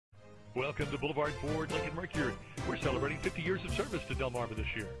Welcome to Boulevard Ford Lincoln Mercury. We're celebrating 50 years of service to Delmarva this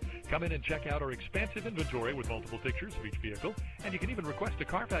year. Come in and check out our expansive inventory with multiple pictures of each vehicle, and you can even request a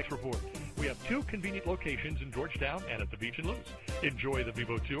Carfax report. We have 2 convenient locations in Georgetown and at the Beach and Luz. Enjoy the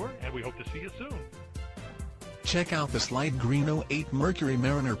Vivo tour, and we hope to see you soon. Check out this light green '08 Mercury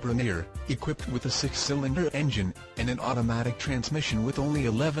Mariner Premier, equipped with a 6-cylinder engine and an automatic transmission with only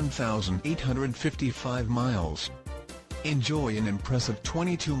 11,855 miles. Enjoy an impressive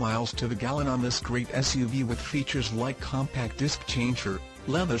 22 miles to the gallon on this great SUV with features like compact disc changer,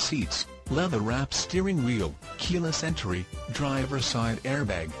 leather seats, leather-wrapped steering wheel, keyless entry, driver's side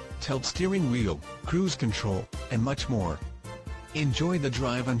airbag, tilt steering wheel, cruise control, and much more. Enjoy the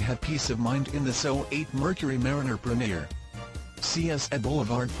drive and have peace of mind in this '08 Mercury Mariner Premier. See us at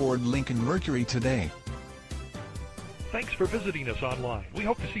Boulevard Ford Lincoln Mercury today. Thanks for visiting us online. We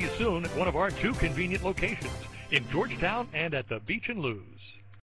hope to see you soon at one of our 2 convenient locations in Georgetown and at the Beach and Luz.